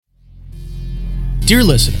Dear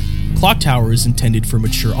listener, Clock Tower is intended for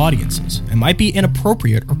mature audiences and might be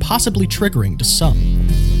inappropriate or possibly triggering to some.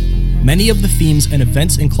 Many of the themes and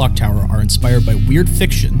events in Clock Tower are inspired by weird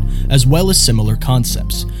fiction as well as similar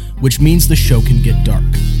concepts, which means the show can get dark.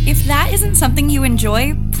 If that isn't something you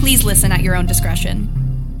enjoy, please listen at your own discretion.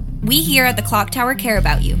 We here at the Clock Tower care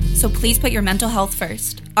about you, so please put your mental health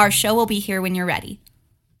first. Our show will be here when you're ready.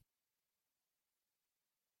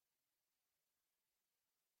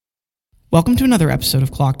 Welcome to another episode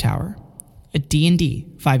of Clock Tower, a D&D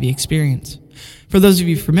 5e experience. For those of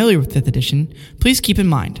you familiar with 5th edition, please keep in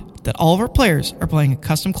mind that all of our players are playing a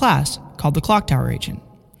custom class called the Clock Tower Agent.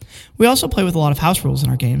 We also play with a lot of house rules in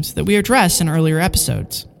our games that we address in earlier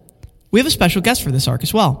episodes. We have a special guest for this arc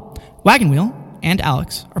as well. Wagon Wheel and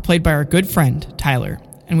Alex are played by our good friend, Tyler,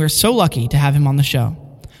 and we're so lucky to have him on the show.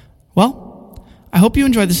 Well, I hope you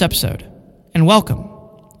enjoyed this episode, and welcome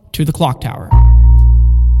to the Clock Tower.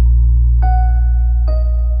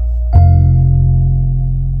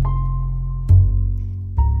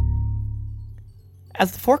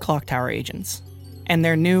 As the 4 Clock Tower agents and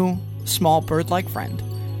their new, small bird-like friend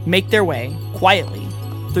make their way, quietly,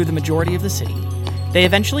 through the majority of the city, they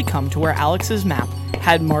eventually come to where Alex's map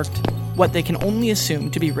had marked what they can only assume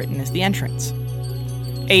to be written as the entrance.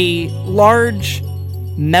 A large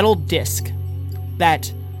metal disc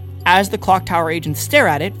that, as the Clock Tower agents stare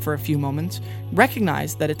at it for a few moments,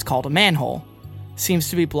 recognize that it's called a manhole, seems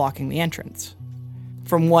to be blocking the entrance.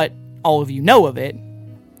 From what all of you know of it,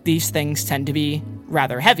 these things tend to be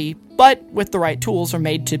rather heavy, but with the right tools are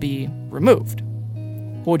made to be removed.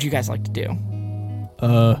 What would you guys like to do?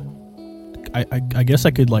 I guess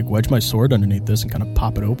I could wedge my sword underneath this and kind of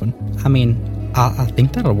pop it open. I mean, I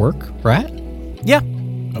think that'll work, right? Yeah.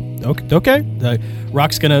 Okay.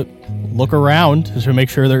 Rock's gonna look around to make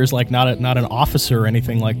sure there's not an officer or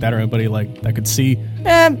anything like that, or anybody that could see.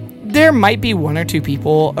 There might be 1 or 2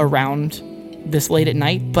 people around this late at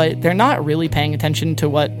night, but they're not really paying attention to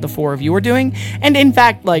what the 4 of you are doing. And in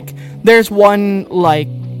fact, there's one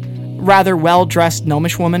rather well-dressed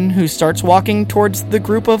gnomish woman who starts walking towards the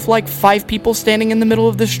group of 5 people standing in the middle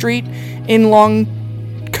of the street in long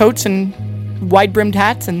coats and wide-brimmed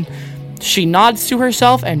hats, and she nods to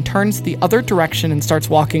herself and turns the other direction and starts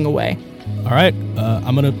walking away. All right,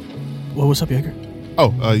 I'm gonna... what's up, Jaeger?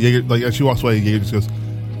 Jaeger, as she walks away, Jaeger just goes,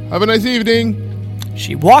 "Have a nice evening."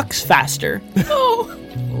 She walks faster. Oh.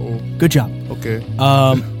 Good job. Okay.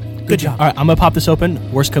 Good job. All right, I'm gonna pop this open.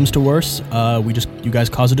 Worst comes to worst, you guys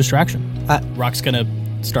cause a distraction. Rock's gonna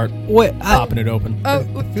start popping it open. I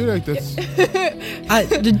feel like that's...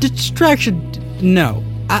 The distraction, no.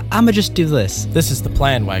 I'm gonna just do this. This is the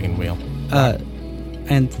plan, Wagon Wheel.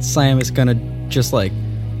 And Sam is gonna just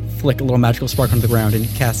flick a little magical spark onto the ground and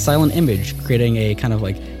cast Silent Image, creating a kind of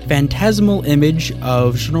phantasmal image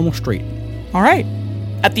of just a normal street. All right.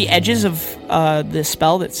 At the edges of the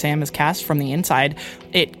spell that Sam has cast from the inside,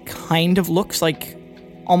 it kind of looks like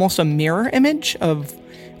almost a mirror image of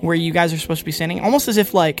where you guys are supposed to be standing. Almost as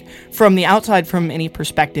if, from the outside, from any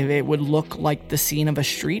perspective, it would look like the scene of a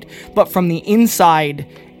street. But from the inside,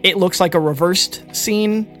 it looks like a reversed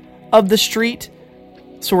scene of the street,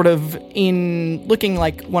 sort of looking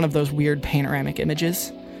like one of those weird panoramic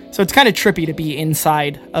images. So it's kind of trippy to be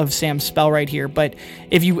inside of Sam's spell right here, but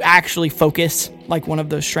if you actually focus one of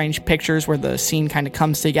those strange pictures where the scene kind of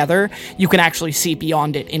comes together, you can actually see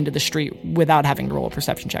beyond it into the street without having to roll a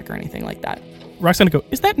perception check or anything like that. Rock's gonna go,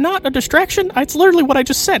 "Is that not a distraction? It's literally what I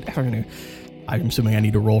just said." I'm assuming I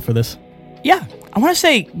need to roll for this. Yeah, I want to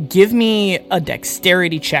say give me a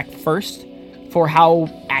dexterity check first for how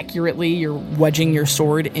accurately you're wedging your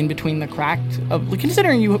sword in between the crack of,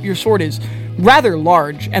 considering your sword is rather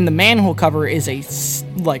large and the manhole cover is a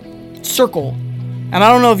circle. And I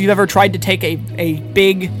don't know if you've ever tried to take a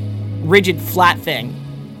big rigid flat thing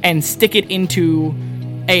and stick it into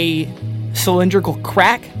a cylindrical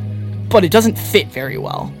crack, but it doesn't fit very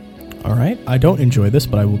well. All right, I don't enjoy this,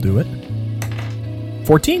 but I will do it.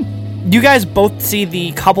 14. You guys both see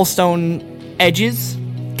the cobblestone edges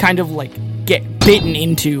kind of get bitten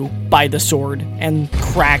into by the sword and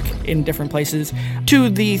crack in different places. To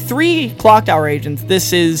the 3 Clock Tower agents,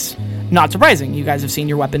 this is not surprising. You guys have seen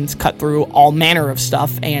your weapons cut through all manner of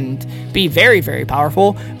stuff and be very, very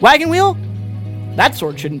powerful. Wagon Wheel, that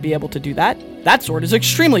sword shouldn't be able to do that. That sword is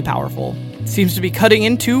extremely powerful. It seems to be cutting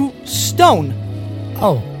into stone.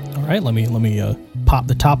 Oh, all right. Let me pop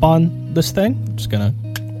the top on this thing. I'm just gonna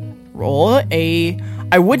roll I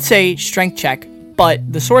would say strength check,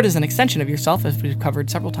 but the sword is an extension of yourself, as we've covered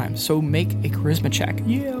several times. So make a charisma check.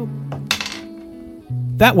 Yeah.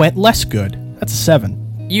 That went less good. That's a 7.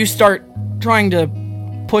 You start trying to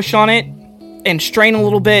push on it and strain a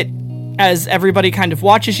little bit, as everybody kind of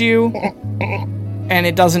watches you, and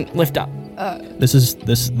it doesn't lift up. This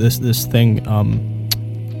thing.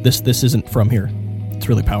 This isn't from here. It's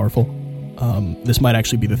really powerful. This might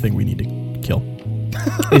actually be the thing we need to kill.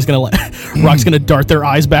 He's gonna Rock's gonna dart their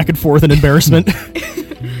eyes back and forth in embarrassment.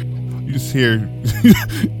 You just hear.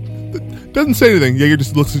 Doesn't say anything. Jaeger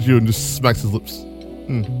just looks at you and just smacks his lips.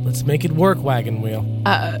 Let's make it work, Wagon Wheel.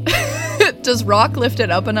 Does Rock lift it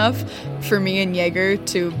up enough for me and Jaeger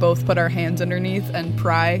to both put our hands underneath and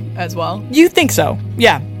pry as well? You think so?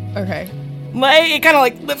 Yeah. Okay. It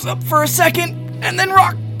kind of lifts up for a second, and then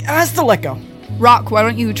Rock has to let go. Rock, why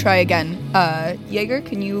don't you try again? Jaeger,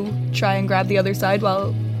 can you try and grab the other side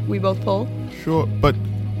while we both pull? Sure, but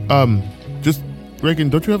just Reagan,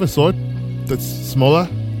 don't you have a sword that's smaller,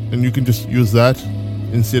 and you can just use that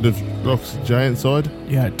instead of Rock's giant sword?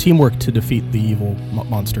 Yeah, teamwork to defeat the evil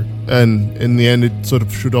monster. And in the end, it sort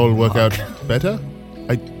of should all work out better.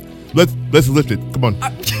 Let's lift it. Come on.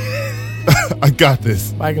 I got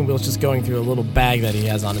this. Wagon Wheel's just going through a little bag that he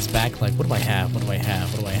has on his back, like, what do I have? What do I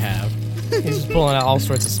have? What do I have? He's just pulling out all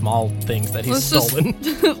sorts of small things that he's stolen.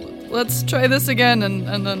 Let's try this again,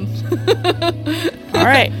 and then... All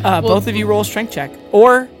right, both of you roll a strength check.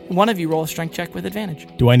 Or one of you roll a strength check with advantage.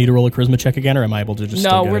 Do I need to roll a charisma check again, or am I able to just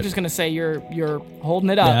still get we're it? just going to say you're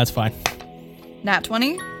holding it up. Yeah, that's fine. Nat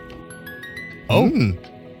 20? Oh.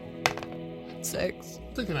 6.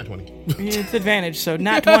 Take the nat 20. It's advantage, so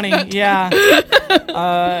nat 20,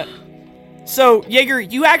 yeah. So, Jaeger,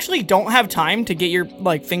 you actually don't have time to get your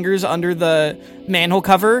fingers under the manhole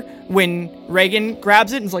cover when Reagan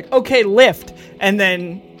grabs it and is like, okay, lift, and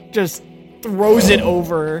then just throws it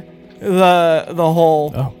over the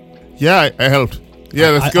hole. Oh. Yeah, I helped. Yeah,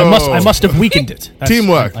 let's go. I must have weakened it.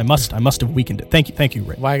 Teamwork. I must have weakened it. Thank you,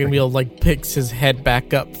 Ray. Wagon Wheel, picks his head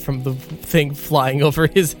back up from the thing flying over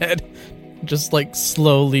his head. Just,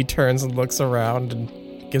 slowly turns and looks around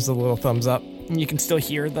and gives a little thumbs up. And you can still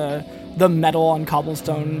hear the metal on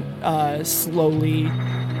cobblestone slowly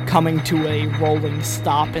coming to a rolling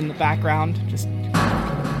stop in the background. Just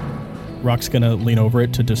Rock's gonna lean over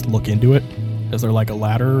it to just look into it. Is there a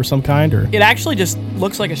ladder or some kind, or? It actually just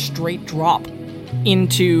looks like a straight drop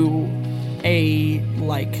into a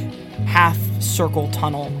half circle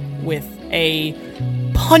tunnel with a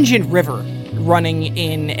pungent river running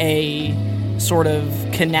in a sort of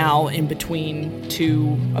canal in between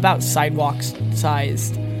two about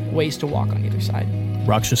sidewalk-sized ways to walk on either side.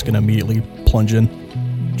 Rock's just gonna immediately plunge in.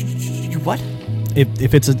 You what?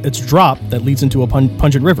 If it's a drop that leads into a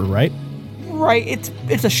pungent river, right? Right.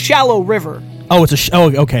 It's a shallow river. Oh,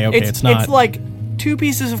 okay. It's not. It's like two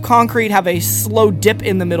pieces of concrete have a slow dip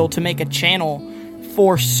in the middle to make a channel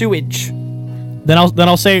for sewage. Then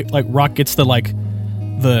I'll say Rock gets the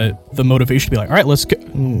motivation to be all right, let's go.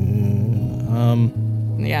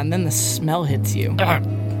 Yeah, and then the smell hits you.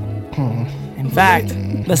 In fact,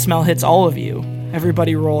 the smell hits all of you.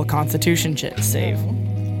 Everybody roll a Constitution save.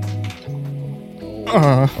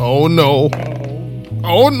 Oh no.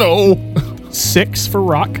 Oh no. 6 for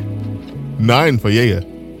Rock. 9 for Jaeger.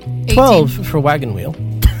 12 for Wagon Wheel.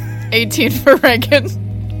 18 for Reagan.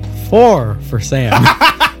 4 for Sam.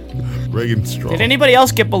 Reagan's strong. Did anybody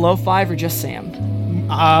else get below 5 or just Sam?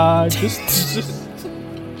 Just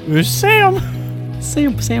Sam.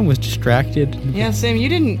 Sam was distracted. Yeah, Sam, you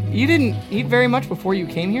didn't eat very much before you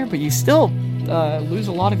came here, but you still lose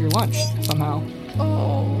a lot of your lunch somehow.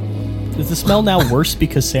 Is the smell now worse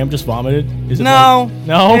because Sam just vomited? Is it No.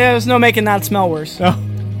 No? Yeah, there's no making that smell worse. No.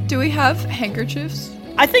 Do we have handkerchiefs?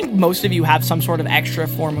 I think most of you have some sort of extra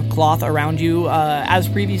form of cloth around you. As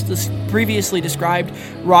previously described,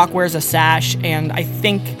 Rock wears a sash, and I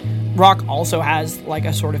think Rock also has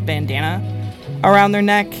a sort of bandana around their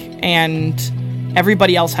neck, and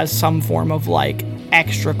everybody else has some form of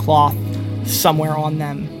extra cloth somewhere on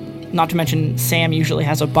them. Not to mention Sam usually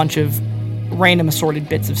has a bunch of random assorted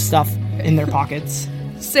bits of stuff in their pockets.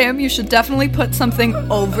 Sam, you should definitely put something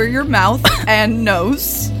over your mouth and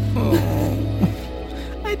nose.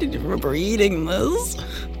 I didn't remember eating this.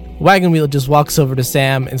 Wagon Wheel just walks over to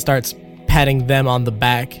Sam and starts patting them on the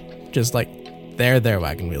back, just there,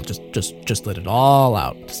 Wagon Wheel. Just let it all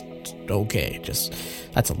out. Just okay.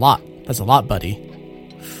 That's a lot, buddy.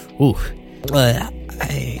 Ooh. I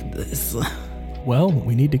hate this. Well,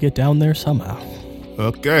 we need to get down there somehow.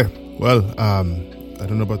 Okay. Well, I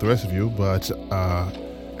don't know about the rest of you, but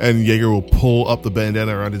and Jaeger will pull up the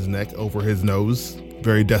bandana around his neck over his nose,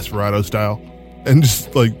 very Desperado style, and just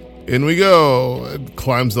in we go, and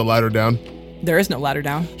climbs the ladder down. There is no ladder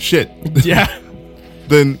down. Shit. Yeah.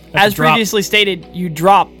 Then, As drop. previously stated, you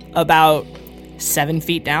drop about 7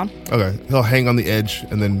 feet down. okay, he'll hang on the edge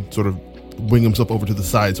and then sort of wing himself over to the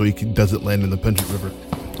side so doesn't land in the Pendant River.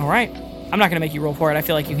 All right. I'm not going to make you roll for it. I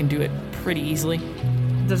feel like you can do it pretty easily.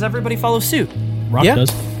 Does everybody follow suit? Rock Yeah.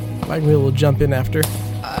 does. Wagon Wheel will jump in after.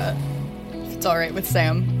 If it's all right with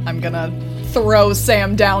Sam, I'm gonna throw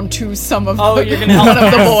Sam down to some of You're going to help one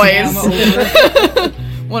of the Sam boys.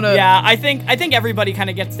 over. Yeah, I think everybody kind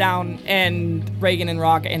of gets down, and Reagan and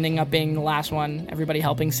Rock ending up being the last one. Everybody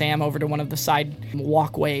helping Sam over to one of the side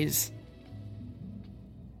walkways.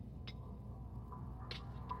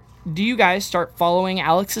 Do you guys start following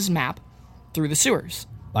Alex's map through the sewers?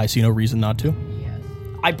 I see no reason not to.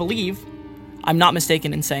 I believe I'm not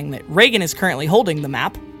mistaken in saying that Reagan is currently holding the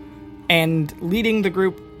map and leading the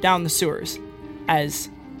group down the sewers. As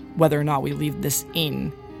whether or not we leave this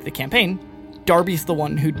in the campaign, Darby's the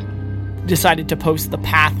one who decided to post the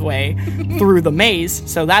pathway through the maze,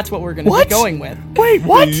 so that's what we're going to be going with. Wait,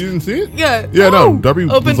 what? You didn't see it? Yeah. Yeah, no. Darby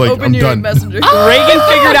was like, open I'm your done. messenger. Reagan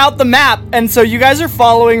figured out the map, and so you guys are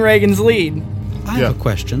following Reagan's lead. I have a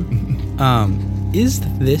question. Is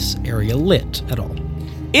this area lit at all?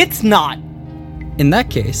 It's not. In that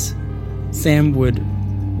case, Sam would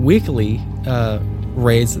weakly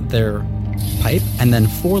raise their pipe, and then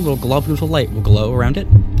 4 little globules of light will glow around it,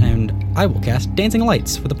 and I will cast Dancing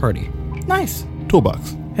Lights for the party. Nice.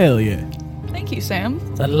 Toolbox. Hell yeah. Thank you, Sam.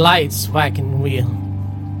 The lights, Wagon Wheel.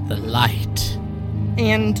 The light.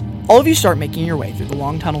 And all of you start making your way through the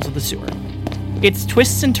long tunnels of the sewer. Its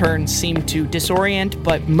twists and turns seem to disorient,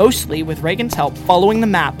 but mostly with Reagan's help following the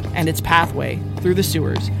map and its pathway through the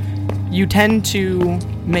sewers, you tend to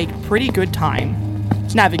make pretty good time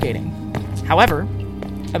navigating. However,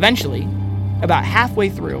 eventually, about halfway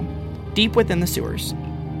through, deep within the sewers,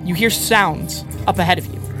 you hear sounds up ahead of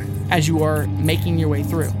you as you are making your way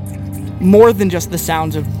through. More than just the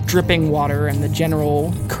sounds of dripping water and the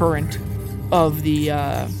general current of the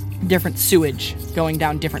different sewage going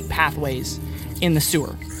down different pathways in the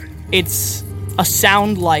sewer. It's a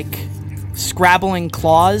sound like scrabbling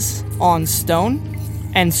claws on stone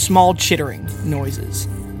and small chittering noises.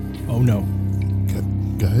 Oh no.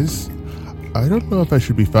 Guys, I don't know if I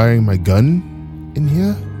should be firing my gun in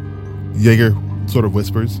here. Jaeger sort of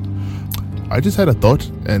whispers. I just had a thought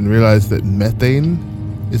and realized that methane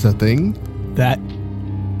is a thing. That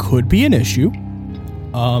could be an issue.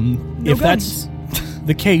 If that's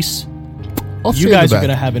the case, I'll stay you in the guys are back. going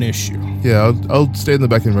to have an issue. Yeah, I'll stay in the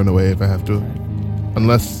back and run away if I have to.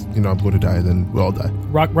 Unless, I'm going to die, then we'll all die.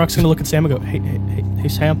 Rock's going to look at Sam and go, hey,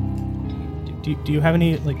 Sam, do you have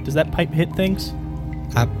any, does that pipe hit things?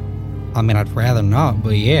 I mean, I'd rather not,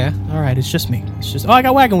 but yeah. All right, it's just me. I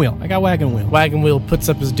got Wagon Wheel. Wagon Wheel puts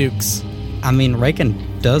up his dukes. I mean,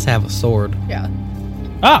 Reagan does have a sword. Yeah.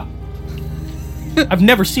 Ah! I've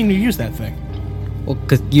never seen you use that thing. Well,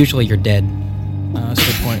 because usually you're dead. That's a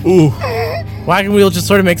good point. Ooh. Wagon Wheel just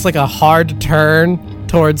sort of makes a hard turn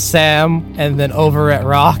towards Sam and then over at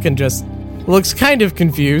Rock and just looks kind of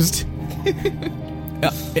confused.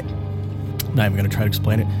 Not even going to try to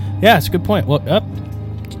explain it. Yeah, it's a good point. Well,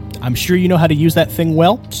 I'm sure you know how to use that thing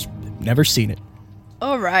well. Just never seen it.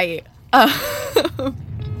 All right.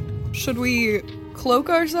 Should we cloak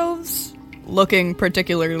ourselves? Looking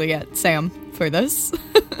particularly at Sam for this.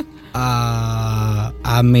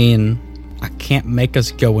 I mean, I can't make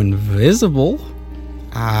us go invisible.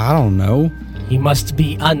 I don't know. You must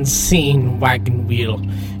be unseen, Wagon Wheel.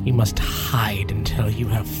 You must hide until you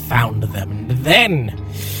have found them, and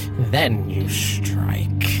then you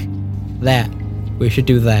strike. That. We should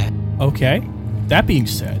do that. Okay. That being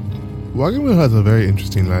said, Wagon Wheel has a very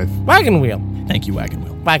interesting life. Wagon Wheel. thank you, Wagon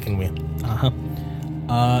Wheel. Wagon Wheel.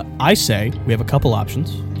 I say we have a couple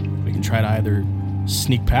options. We can try to either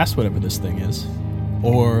sneak past whatever this thing is,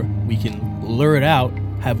 or we can lure it out,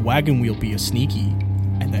 have Wagon Wheel be a sneaky,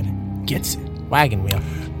 and then gets it. Wagon Wheel.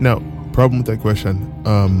 Now, problem with that question.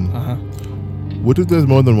 What if there's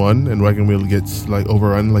more than one and Wagon Wheel gets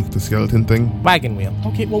overrun like the skeleton thing? Wagon Wheel.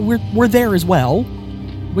 Okay, well, we're there as well.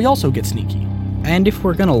 We also get sneaky. And if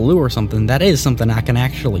we're gonna lure something, that is something I can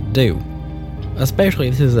actually do. Especially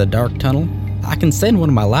if this is a dark tunnel. I can send one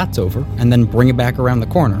of my lights over and then bring it back around the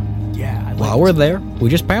corner. Yeah, I like While we're there, we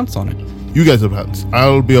just pounce on it. You guys have hands.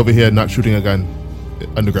 I'll be over here not shooting a gun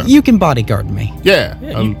underground. You can bodyguard me. Yeah,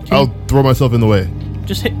 you can- I'll throw myself in the way.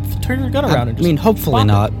 Just turn your gun around and I just mean, hopefully pop it.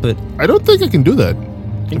 not, but I don't think I can do that.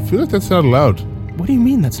 I feel like that's not allowed. What do you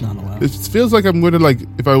mean that's not allowed? It feels like I'm going to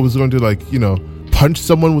if I was going to punch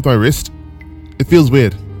someone with my wrist. It feels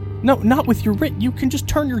weird. No, not with your wrist. You can just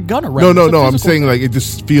turn your gun around. No. It's a I'm physical saying thing. it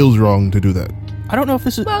just feels wrong to do that. I don't know if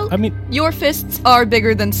this is. Well, I mean, your fists are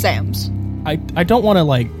bigger than Sam's. I don't want to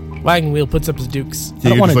Wagon Wheel puts up his dukes. I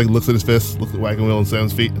don't He wanna- just looks at his fist, looks at Wagon Wheel and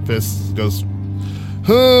Sam's fists, goes,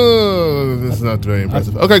 This is not very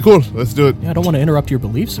impressive. Okay, cool. Let's do it. Yeah, I don't want to interrupt your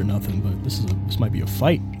beliefs or nothing, but this might be a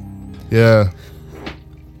fight. Yeah.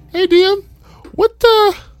 Hey, DM. What,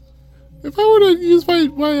 if I were to use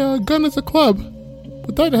my gun as a club,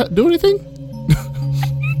 would that do anything?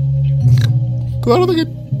 Because I don't think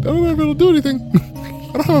it'll do anything.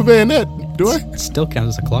 I don't have a bayonet, do I? It still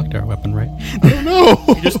counts as a clock tower weapon, right? I don't know.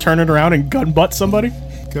 You just turn it around and gun butt somebody?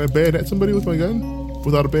 Can I bayonet somebody with my gun?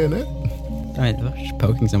 Without a bayonet? I mean, just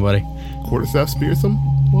poking somebody. Quarterstaff spear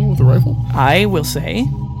someone with a rifle? I will say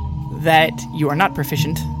that you are not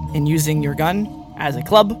proficient in using your gun as a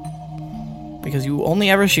club because you only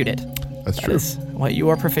ever shoot it. That's That true. is what you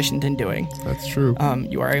are proficient in doing. That's true.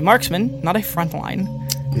 You are a marksman, not a frontline.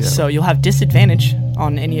 Yeah. So you'll have disadvantage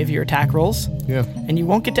on any of your attack rolls, Yeah. and you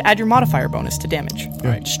won't get to add your modifier bonus to damage. All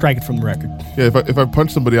right, strike it from the record. Yeah, if I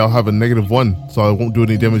punch somebody, I'll have a -1, so I won't do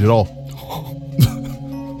any damage at all.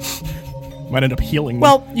 Might end up healing them.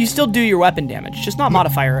 Well, you still do your weapon damage, just not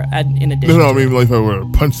modifier in addition. No, I mean, like, if I were to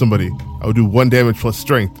punch somebody, I would do 1 damage plus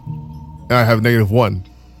strength, and I have -1.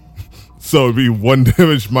 So it'd be 1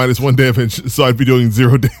 damage minus 1 damage, so I'd be doing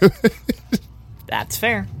 0 damage. That's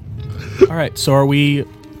fair. All right, so are we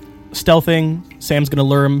stealthing? Sam's going to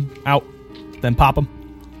lure him out, then pop him?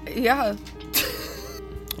 Yeah.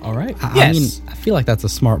 All right. I mean, I feel like that's a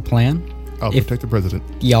smart plan. I'll If- protect the president.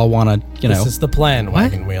 Y'all want to, This is the plan, What?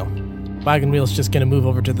 Wagon Wheel. Wagon Wheel's just gonna move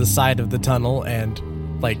over to the side of the tunnel and,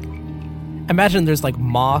 like, imagine there's, like,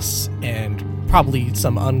 moss and probably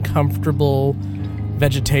some uncomfortable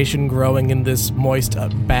vegetation growing in this moist,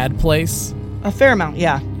 bad place. A fair amount,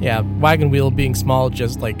 yeah. Yeah, Wagon Wheel being small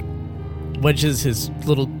just, like, wedges his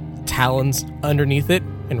little talons underneath it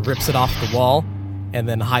and rips it off the wall and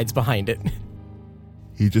then hides behind it.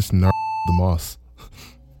 He just gnarled the moss.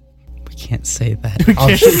 we can't say that.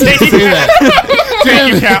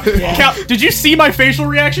 Damn it, Cap. Cap, did you see my facial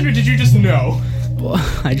reaction or did you just know? Well,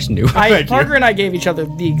 I just knew. Parker and I gave each other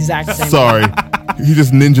the exact same. Sorry. He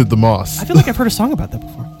just ninja'd the moss. I feel like I've heard a song about that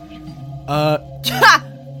before.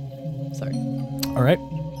 Sorry. All right.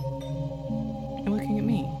 You're looking at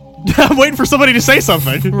me. I'm waiting for somebody to say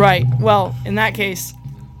something. Right. Well, in that case,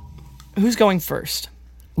 who's going first?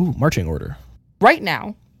 Ooh, marching order. Right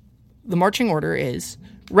now, the marching order is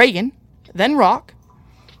Reagan, then Rock,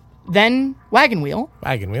 then Wagon Wheel,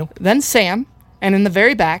 Wagon Wheel. then Sam, and in the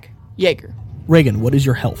very back, Jaeger. Reagan, what is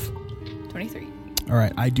your health? 23. All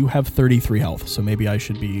right, I do have 33 health, so maybe I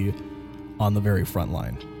should be on the very front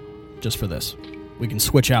line. Just for this. We can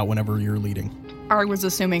switch out whenever you're leading. I was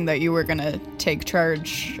assuming that you were going to take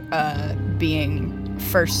charge, being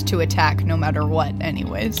first to attack no matter what,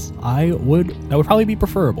 anyways. That would probably be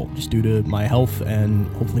preferable, just due to my health and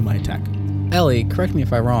hopefully my attack. Ellie, correct me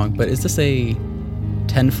if I'm wrong, but is this a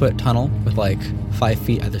 10-foot tunnel with like 5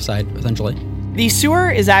 feet either side, essentially? The sewer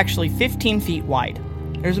is actually 15 feet wide.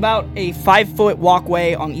 There's about a 5-foot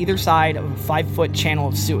walkway on either side of a 5-foot channel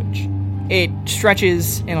of sewage. It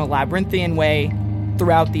stretches in a labyrinthian way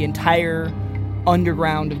throughout the entire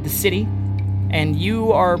underground of the city, and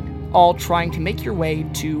you are all trying to make your way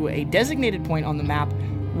to a designated point on the map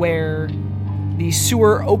where the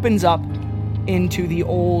sewer opens up into the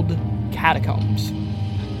old catacombs.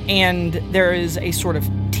 And there is a sort of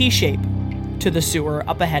T-shape to the sewer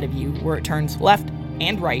up ahead of you where it turns left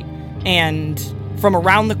and right, and from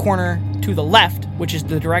around the corner to the left, which is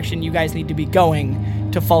the direction you guys need to be going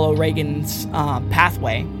to follow Reagan's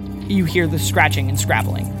pathway, you hear the scratching and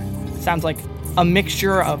scrabbling. Sounds like a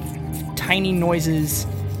mixture of tiny noises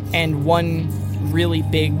and one really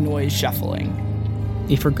big noise shuffling.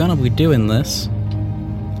 If we're gonna be doing this,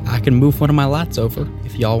 I can move one of my lats over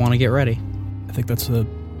if y'all want to get ready. I think that's the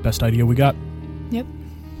best idea we got. Yep.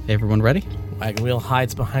 Everyone ready? Wagon Wheel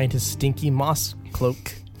hides behind his stinky moss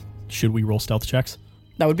cloak. Should we roll stealth checks?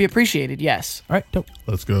 That would be appreciated, yes. All right, dope.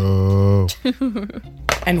 Let's go.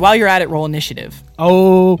 And while you're at it, roll initiative.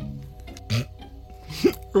 Oh,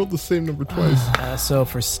 Rolled the same number twice. So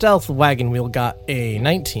for stealth, Wagon Wheel got a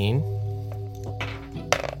 19.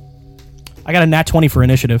 I got a nat 20 for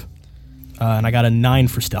initiative, and I got a 9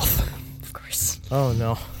 for stealth. Of course. Oh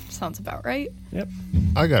no. Sounds about right. Yep.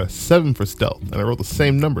 I got a 7 for stealth, and I rolled the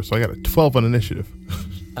same number, so I got a 12 on initiative.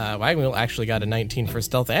 Wagon Wheel actually got a 19 for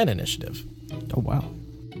stealth and initiative. Oh, wow.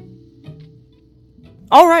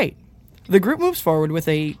 All right. The group moves forward with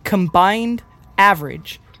a combined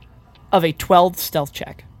average of a 12 stealth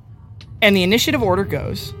check. And the initiative order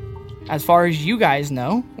goes, as far as you guys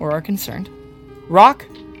know or are concerned, Rock,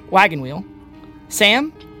 Wagon Wheel,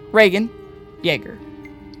 Sam, Reagan, Jaeger.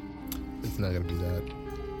 It's not going to be that.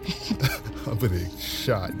 I'm going to get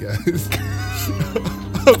shot, guys.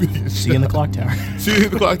 I'm gonna get See you in the clock tower. See you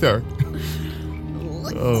in the clock tower.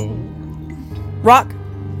 Oh. Rock,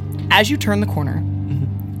 as you turn the corner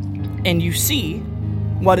and you see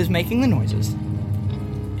what is making the noises,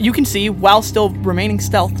 you can see, while still remaining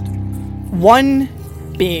stealthed, one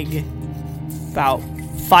big, about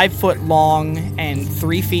 5 foot long and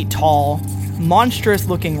 3 feet tall, monstrous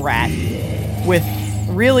looking rat with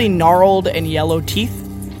really gnarled and yellow teeth.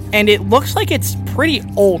 And it looks like it's pretty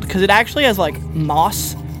old because it actually has like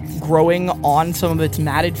moss growing on some of its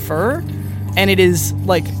matted fur. And it is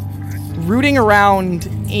like rooting around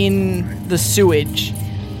in the sewage.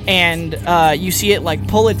 And you see it like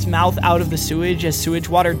pull its mouth out of the sewage as sewage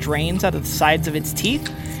water drains out of the sides of its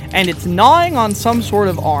teeth. And it's gnawing on some sort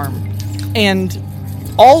of arm. And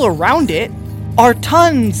all around it are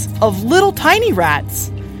tons of little tiny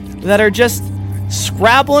rats that are just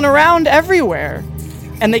scrabbling around everywhere.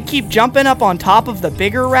 And they keep jumping up on top of the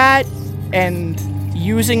bigger rat and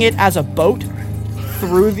using it as a boat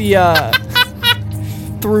through the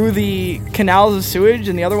canals of sewage,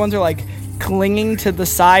 and the other ones are like clinging to the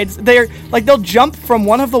sides. They're like, they'll jump from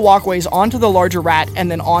one of the walkways onto the larger rat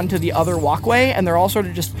and then onto the other walkway, and they're all sort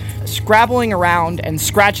of just scrabbling around and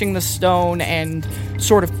scratching the stone and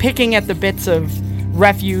sort of picking at the bits of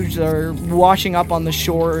refuge that are washing up on the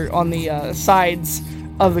shore, on the sides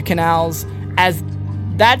of the canals, as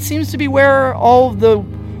that seems to be where all the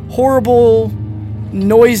horrible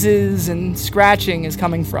noises and scratching is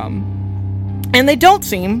coming from. And they don't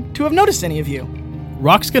seem to have noticed any of you.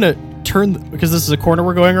 Rock's gonna turn, because this is a corner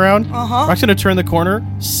we're going around. Uh-huh. Rock's gonna turn the corner,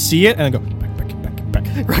 see it, and then go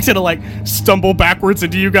back. Rock's gonna like stumble backwards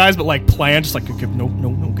into you guys, but like plan, just like no,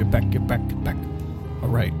 get back. All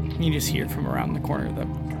right. You just hear it from around the corner of the...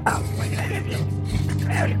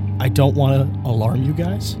 I don't want to alarm you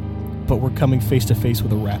guys, but we're coming face to face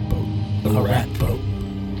with a rat boat. A rat boat.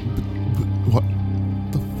 What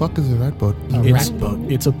the fuck is a rat boat? Rat boat.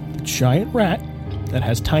 It's a giant rat that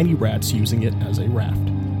has tiny rats using it as a raft.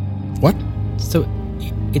 What? So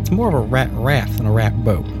it's more of a rat raft than a rat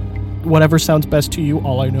boat. Whatever sounds best to you.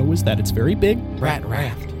 All I know is that it's very big. Rat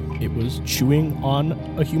raft. It was chewing on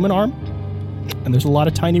a human arm, and there's a lot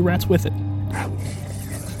of tiny rats with it.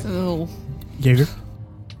 Oh. Jaeger,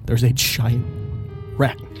 there's a giant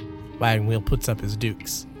rat. Wagon Wheel puts up his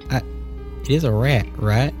dukes. It is a rat,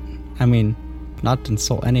 right? I mean, not to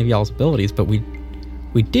insult any of y'all's abilities, but we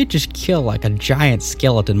did just kill like a giant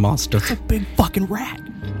skeleton monster. It's a big fucking rat.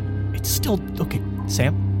 It's still... Okay,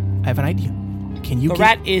 Sam, I have an idea. Can you The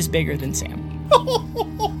rat is bigger than Sam.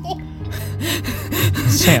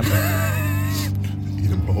 Sam,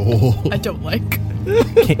 Eat 'em all. I don't like.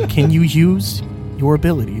 can you use your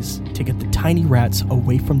abilities to get the tiny rats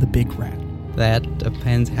away from the big rat? That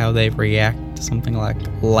depends how they react to something like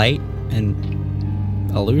light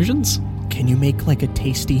and illusions. Can you make like a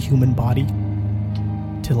tasty human body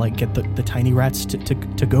to like get the tiny rats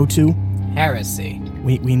to go to? Heresy.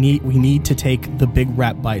 We need to take the big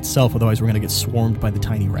rat by itself, otherwise we're gonna get swarmed by the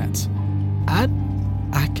tiny rats. I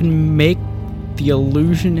can make the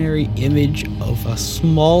illusionary image of a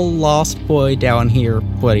small lost boy down here,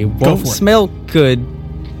 but he Go won't for it. smell good.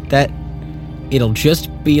 That it'll just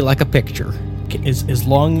be like a picture. As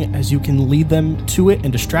long as you can lead them to it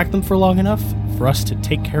and distract them for long enough for us to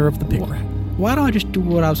take care of the big rat. Why don't I just do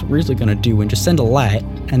what I was originally going to do and just send a light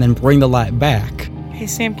and then bring the light back? Hey,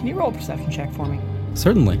 Sam, can you roll a perception check for me?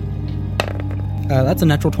 Certainly. That's a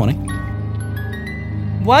natural 20.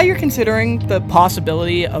 While you're considering the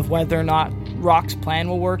possibility of whether or not Rock's plan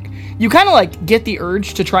will work, you kind of like get the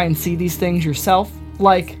urge to try and see these things yourself.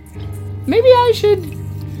 Like, maybe I should...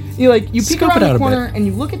 You peek Scope around it out the a corner bit. and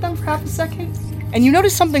you look at them for half a second, and you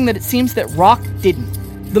notice something that it seems that Rock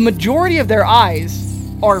didn't. The majority of their eyes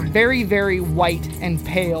are very, very white and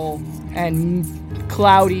pale and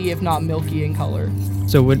cloudy, if not milky in color.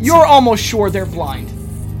 So would You're almost sure they're blind.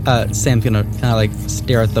 Sam's gonna kind of like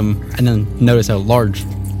stare at them and then notice how large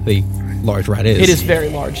the large rat is. It is very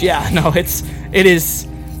large. Yeah, no, it is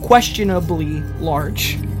questionably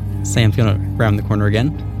large. Sam's gonna round the corner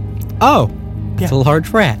again. Oh, it's a large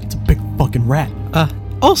rat. It's a big fucking rat.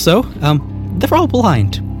 Also, they're all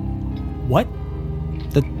blind. What?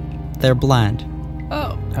 They're blind.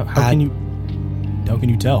 Oh. How can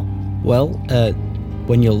you tell? Well,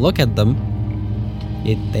 when you look at them,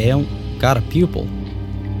 they don't got a pupil.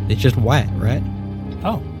 It's just white, right?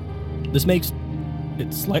 Oh, this makes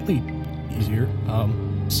it slightly easier.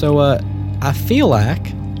 So, I feel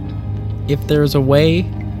like if there's a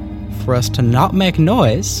way for us to not make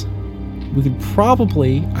noise, we could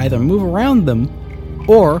probably either move around them,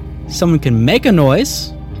 or someone can make a noise,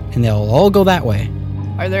 and they'll all go that way.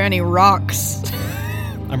 Are there any rocks?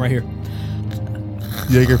 I'm right here.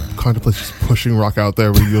 Jaeger contemplates just pushing Rock out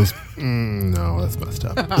there, but he goes, No, that's messed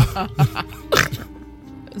up.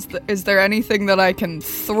 Is there anything that I can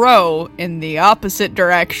throw in the opposite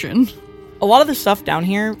direction? A lot of the stuff down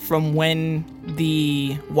here from when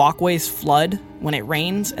the walkways flood, when it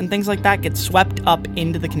rains and things like that, gets swept up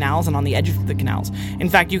into the canals and on the edges of the canals. In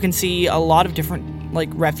fact, you can see a lot of different like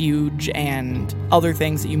refuge and other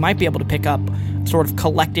things that you might be able to pick up sort of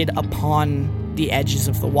collected upon the edges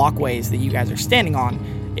of the walkways that you guys are standing on.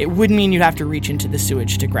 It would mean you'd have to reach into the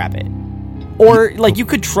sewage to grab it. Or, like, you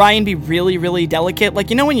could try and be really, really delicate.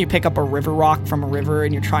 Like, you know when you pick up a river rock from a river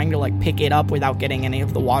and you're trying to, like, pick it up without getting any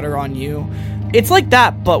of the water on you? It's like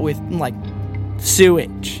that, but with, like,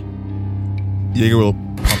 sewage. Jaeger will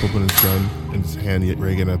pop open his gun and just hand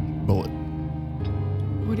Reagan a bullet.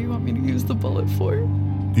 What do you want me to use the bullet for?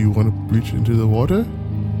 Do you want to reach into the water?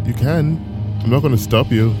 You can. I'm not going to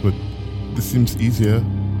stop you, but this seems easier.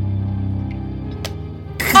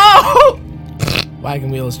 Oh!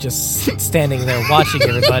 Wagon Wheel is just standing there watching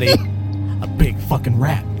everybody. A big fucking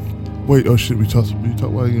rat. Wait, oh shit, we taught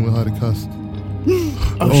Wagon Wheel how to cuss.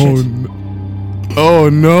 Shit. Oh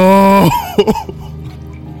no!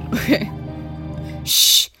 Okay.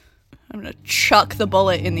 Shh. I'm gonna chuck the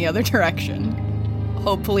bullet in the other direction.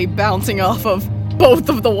 Hopefully bouncing off of both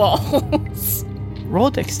of the walls. Roll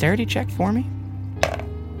a dexterity check for me.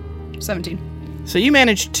 17. So you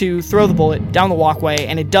manage to throw the bullet down the walkway,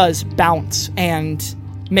 and it does bounce and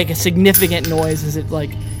make a significant noise as it, like,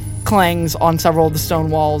 clangs on several of the stone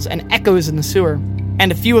walls and echoes in the sewer.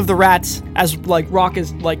 And a few of the rats, as, like, Rock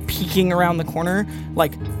is, like, peeking around the corner,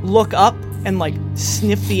 like, look up and, like,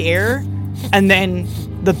 sniff the air, and then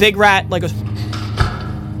the big rat, like, goes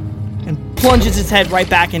and plunges its head right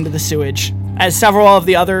back into the sewage. As several of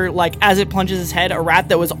the other, like, as it plunges its head, a rat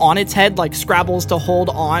that was on its head, like, scrabbles to hold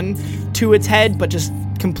on to its head, but just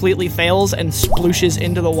completely fails and splooshes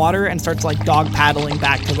into the water and starts, like, dog paddling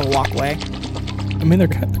back to the walkway. I mean, they're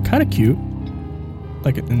kind of cute.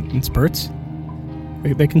 Like, in spurts.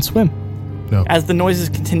 They can swim. No. As the noises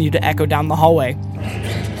continue to echo down the hallway.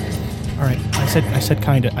 All right, I said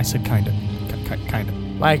kinda. Kinda.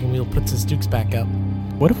 Wagon Wheel puts his dukes back up.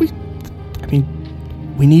 What if we... I mean,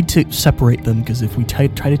 we need to separate them, because if we try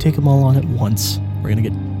to take them all on at once, we're going to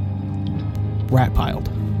get rat-piled.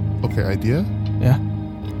 Okay, idea? Yeah?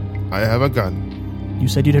 I have a gun. You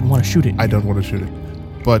said you didn't want to shoot it. I don't want to shoot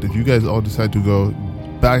it. But if you guys all decide to go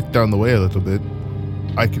back down the way a little bit,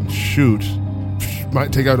 I can shoot.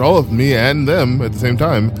 Might take out all of me and them at the same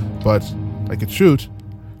time, but I could shoot,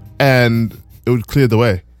 and it would clear the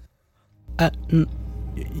way.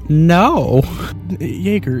 No.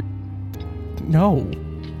 Jaeger, no.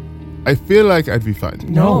 I feel like I'd be fine.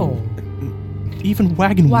 No. Even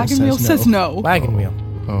Wagon Wheel says no. Wagon Wheel.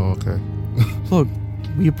 Oh, okay. Look,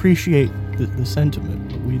 we appreciate the sentiment,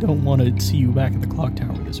 but we don't want to see you back at the clock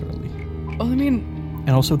tower this early. Well, I mean...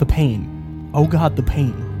 And also the pain. Oh god, the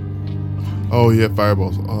pain. Oh, yeah,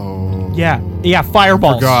 fireballs. Oh. Yeah,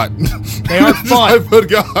 fireballs. Forgot. They are fun. I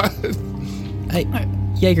forgot. Hey,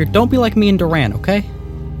 Jaeger, don't be like me and Duran, okay?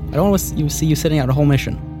 I don't want to see you sitting out a whole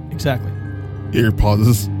mission. Exactly. Jaeger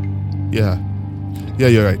pauses. Yeah. Yeah,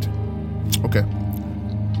 you're right. Okay.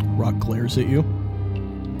 Rock glares at you.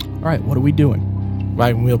 All right, what are we doing?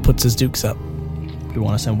 Wagon Wheel puts his dukes up. Do you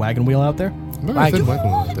want to send Wagon Wheel out there? I'm not gonna send Wagon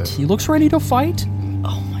Wheel like that. He looks ready to fight.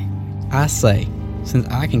 I say, since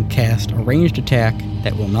I can cast a ranged attack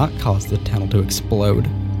that will not cause the tunnel to explode,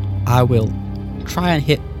 I will try and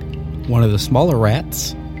hit one of the smaller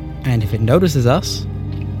rats, and if it notices us,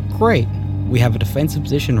 great. We have a defensive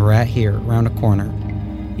position right here around a corner.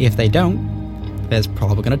 If they don't, that's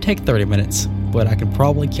probably going to take 30 minutes, but I can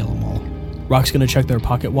probably kill them all. Rock's going to check their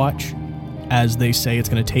pocket watch as they say it's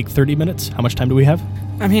going to take 30 minutes. How much time do we have?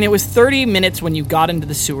 I mean, it was 30 minutes when you got into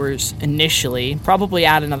the sewers initially. Probably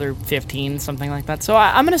add another 15, something like that. So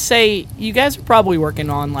I'm going to say you guys are probably working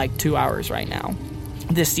on like 2 hours right now,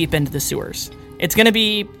 this deep into the sewers. It's going to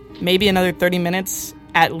be maybe another 30 minutes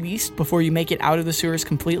at least before you make it out of the sewers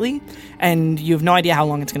completely, and you have no idea how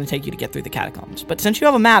long it's going to take you to get through the catacombs. But since you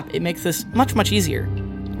have a map, it makes this much, much easier.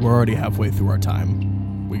 We're already halfway through our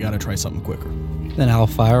time. We got to try something quicker. Then I'll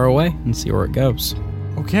fire away and see where it goes.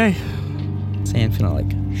 Okay. Sam's gonna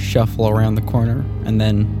like shuffle around the corner and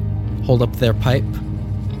then hold up their pipe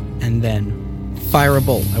and then fire a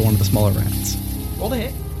bolt at one of the smaller rats. Roll the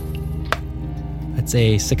hit. That's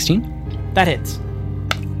a 16. That hits.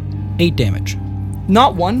 8 damage.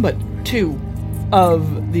 Not one, but 2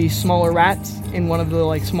 of the smaller rats in one of the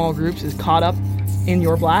like small groups is caught up in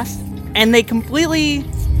your blast, and they completely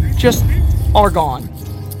just are gone.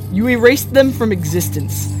 You erased them from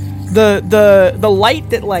existence. The light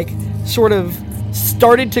that like sort of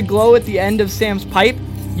started to glow at the end of Sam's pipe,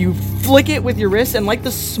 you flick it with your wrist, and like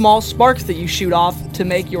the small sparks that you shoot off to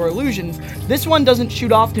make your illusions, this one doesn't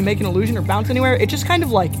shoot off to make an illusion or bounce anywhere. It just kind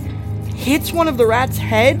of like hits one of the rat's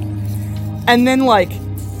head, and then like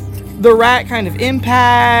the rat kind of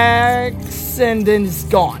impacts and then is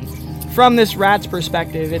gone. From this rat's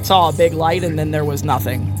perspective, it saw a big light and then there was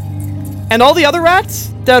nothing. And all the other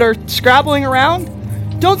rats that are scrabbling around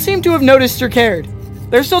don't seem to have noticed or cared.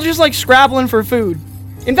 They're still just like scrabbling for food.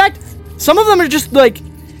 In fact, some of them are just like,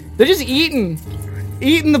 they're just eating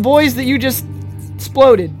the boys that you just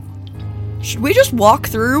exploded. Should we just walk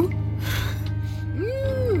through?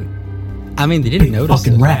 I mean, they didn't notice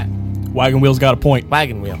Fucking it. rat. Wagon Wheel's got a point.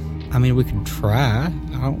 Wagon wheel. I mean, we could try.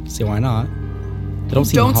 I don't see why not. They don't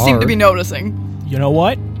seem Don't hard. seem to be noticing. You know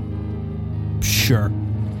what? Sure.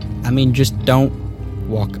 I mean, just don't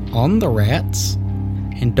walk on the rats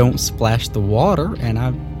and don't splash the water, and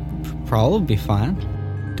I'd probably be fine.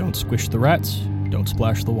 Don't squish the rats. Don't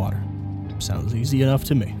splash the water. Sounds easy enough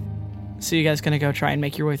to me. So you guys gonna go try and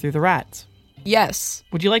make your way through the rats? Yes.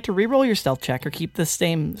 Would you like to re-roll your stealth check or keep the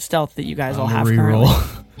same stealth that you guys all have Reroll.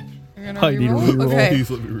 currently? You're I need a reroll. Okay. Please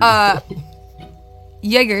let me read.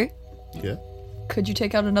 Jaeger, Yeah, could you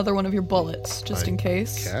take out another one of your bullets, just in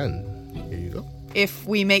case? can. Here you go. If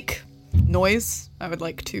we make noise, I would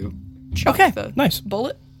like to chuck Okay, the nice.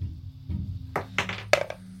 bullet.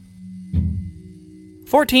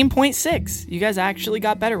 14.6. You guys actually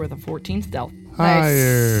got better with a 14 stealth.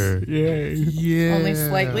 Higher. Yay. Yeah. Only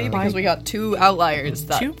slightly, because we got 2 outliers.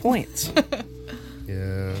 That 2 points.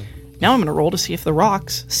 Yeah. Now I'm gonna roll to see if the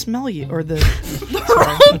rocks smell you, or the.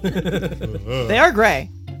 They are gray.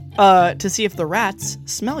 To see if the rats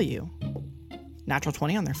smell you. Natural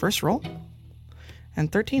 20 on their first roll,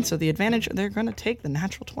 and 13. So the advantage, they're gonna take the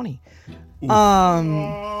natural 20.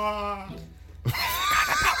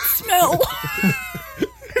 smell.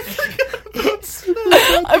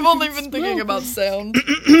 I've only been thinking about sound.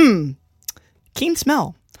 Keen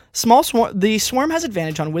smell. Small swarm. The swarm has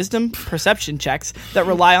advantage on wisdom perception checks that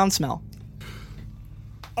rely on smell.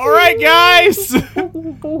 All right, guys.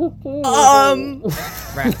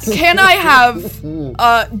 Can I have?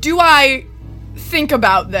 Do I think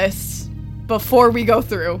about this before we go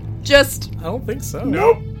through? Just I don't think so.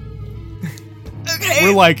 Nope. okay.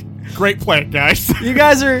 We're like, great plan, guys. You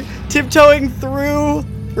guys are tiptoeing through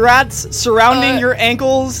rats surrounding your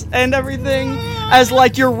ankles and everything, as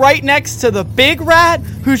like you're right next to the big rat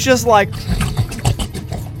who's just like.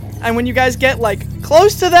 And when you guys get like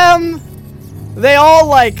close to them, they all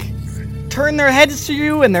like turn their heads to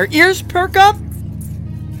you and their ears perk up,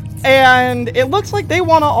 and it looks like they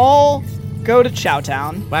want to all go to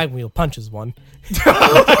Chowtown. Wagon wheel punches one.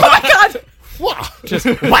 Oh my god! Just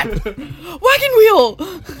whack. Wagon wheel.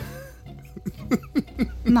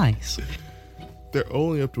 Nice. They're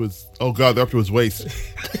only up to his. Oh god, they're up to his waist.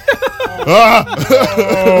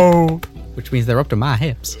 Which means they're up to my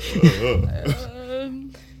hips.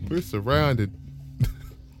 We're surrounded.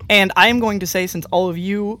 And I am going to say, since all of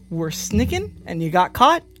you were sneaking and you got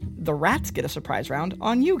caught, the rats get a surprise round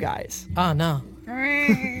on you guys. Oh no.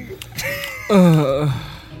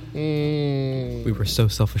 We were so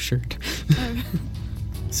self-assured.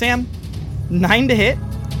 Sam, 9 to hit,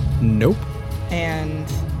 Nope. and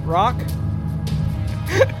Rock,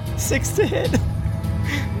 6 to hit.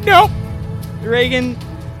 Nope. Reagan,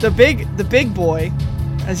 the big boy,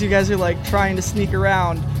 as you guys are like trying to sneak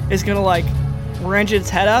around, is gonna like wrench its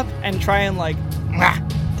head up and try and like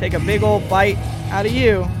take a big old bite out of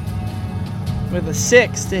you with a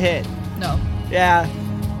 6 to hit. No. Yeah.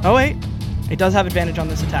 Oh wait, it does have advantage on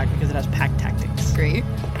this attack because it has pack tactics, Great.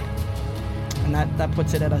 and that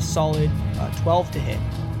puts it at a solid 12 to hit.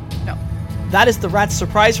 No. That is the rat's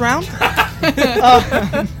surprise round.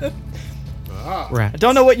 Rat. I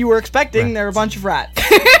don't know what you were expecting. They're a bunch of rats.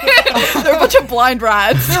 They're a bunch of blind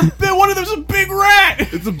rats. One of them's a big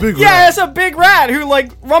rat. It's a big Yeah, rat. it's a big rat who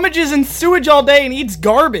like rummages in sewage all day and eats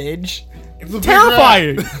garbage. It's a big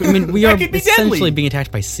Terrifying. I mean, we are could be essentially deadly. being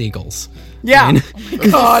attacked by seagulls. Yeah.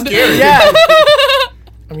 God. Yeah.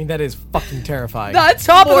 I mean, that is fucking terrifying. That's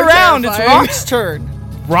Top of the more round, it's terrifying. Rock's turn.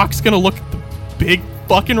 Rock's gonna look at the big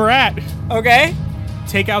fucking rat, Okay.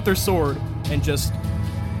 take out their sword, and just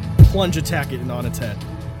plunge attack it on its head.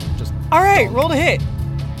 Just All right, roll to hit.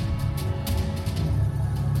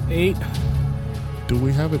 8. Do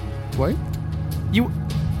we have it flanked?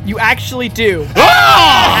 You actually do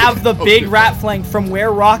have the big rat flank from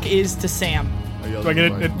where Rock is to Sam. Do I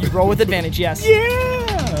get it? You roll with advantage, yes.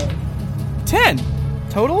 Yeah. 10.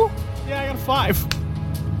 Total? Yeah, I got a 5.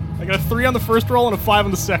 I got a 3 on the first roll and a 5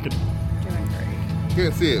 on the second.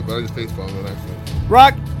 Can't see it, but I just face bombed it actually.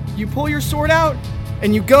 Rock, you pull your sword out,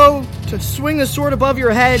 and you go to swing the sword above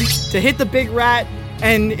your head to hit the big rat,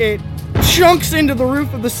 and it chunks into the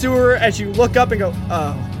roof of the sewer as you look up and go,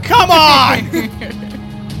 oh. Come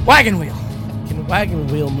on! Wagon wheel. Can Wagon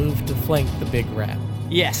Wheel move to flank the big rat?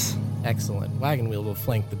 Yes. Excellent. Wagon Wheel will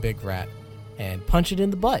flank the big rat and punch it in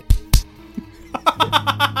the butt.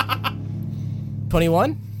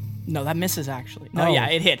 21? No, that misses actually. No, yeah,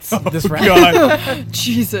 it hits. This rat. God.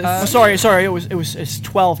 Jesus. Sorry. It's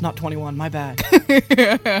 12, not 21. My bad.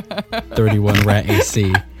 31 rat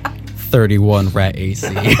AC. 31 rat AC.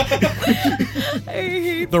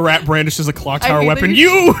 The rat brandishes a clock tower hate weapon. that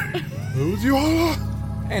You! Who's you all?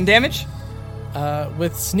 And damage?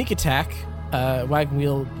 With sneak attack, Wagon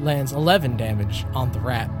Wheel lands 11 damage on the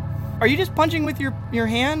rat. Are you just punching with your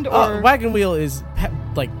hand, or Wagon Wheel is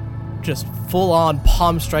just full on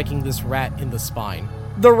palm striking this rat in the spine.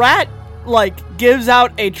 the rat gives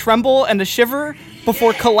out a tremble and a shiver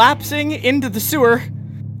before collapsing into the sewer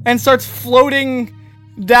and starts floating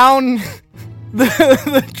down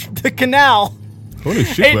the canal. Holy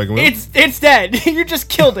shit, Wagon Wheel. It's dead. You just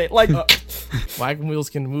killed it. Wagon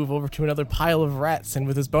Wheels can move over to another pile of rats, and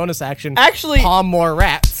with his bonus action, Actually- palm more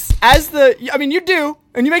rats. You do,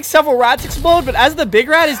 and you make several rats explode, but as the big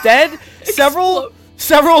rat is dead, several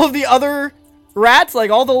of the other rats,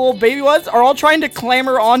 all the little baby ones, are all trying to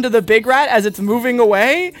clamber onto the big rat as it's moving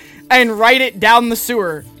away and ride it down the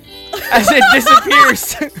sewer as it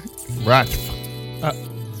disappears. Rat.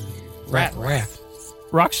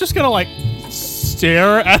 Rock's just gonna,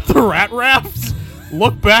 stare at the rat raft,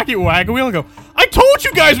 look back at Wagon Wheel, and go, I told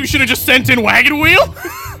you guys we should have just sent in Wagon Wheel!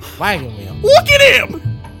 Wagon Wheel. Look at him!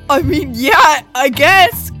 I mean, yeah, I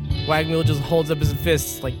guess. Wagon Wheel just holds up his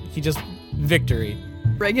fists like he just victory.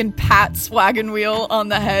 Reagan pats Wagon Wheel on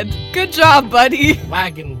the head. Good job, buddy.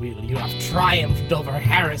 Wagon Wheel, you have triumphed over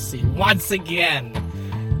heresy once again.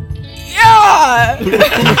 Yeah!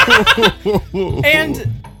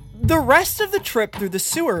 And the rest of the trip through the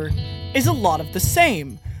sewer is a lot of the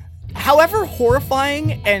same. However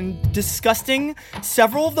horrifying and disgusting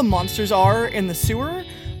several of the monsters are in the sewer,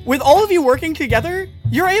 with all of you working together,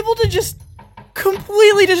 you're able to just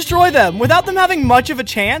completely destroy them without them having much of a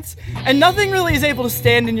chance, and nothing really is able to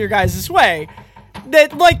stand in your guys' way.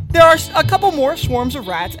 There are a couple more swarms of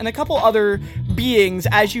rats and a couple other beings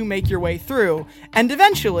as you make your way through, and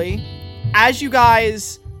eventually, as you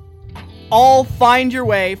guys all find your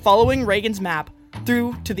way following Reagan's map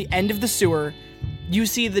through to the end of the sewer, you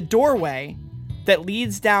see the doorway that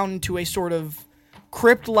leads down to a sort of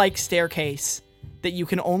crypt-like staircase that you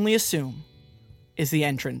can only assume is the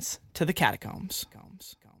entrance to the catacombs.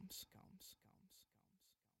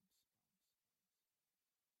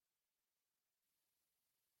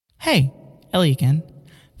 Hey, Ellie again.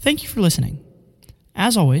 Thank you for listening.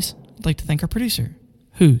 As always, I'd like to thank our producer,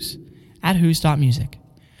 Who's, at who's.music.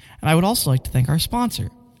 And I would also like to thank our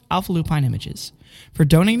sponsor, Alpha Lupine Images, for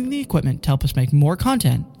donating the equipment to help us make more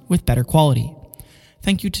content with better quality.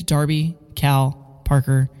 Thank you to Darby, Cal,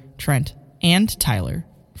 Parker, Trent, and Tyler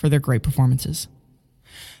for their great performances.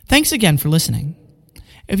 Thanks again for listening.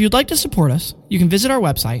 If you'd like to support us, you can visit our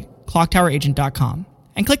website, clocktoweragent.com,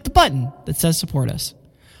 and click the button that says support us.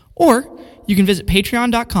 Or you can visit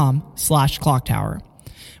patreon.com/clocktower.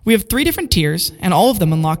 We have 3 different tiers, and all of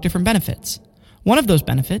them unlock different benefits. One of those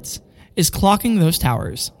benefits is Clocking Those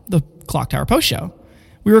Towers, the Clock Tower Post Show.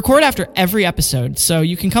 We record after every episode, so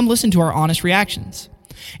you can come listen to our honest reactions.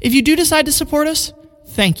 If you do decide to support us,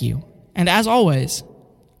 thank you. And as always,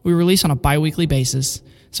 we release on a bi-weekly basis,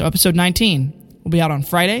 so episode 19 will be out on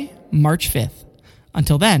Friday, March 5th.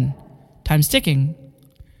 Until then, time's ticking.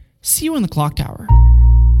 See you in the Clock Tower.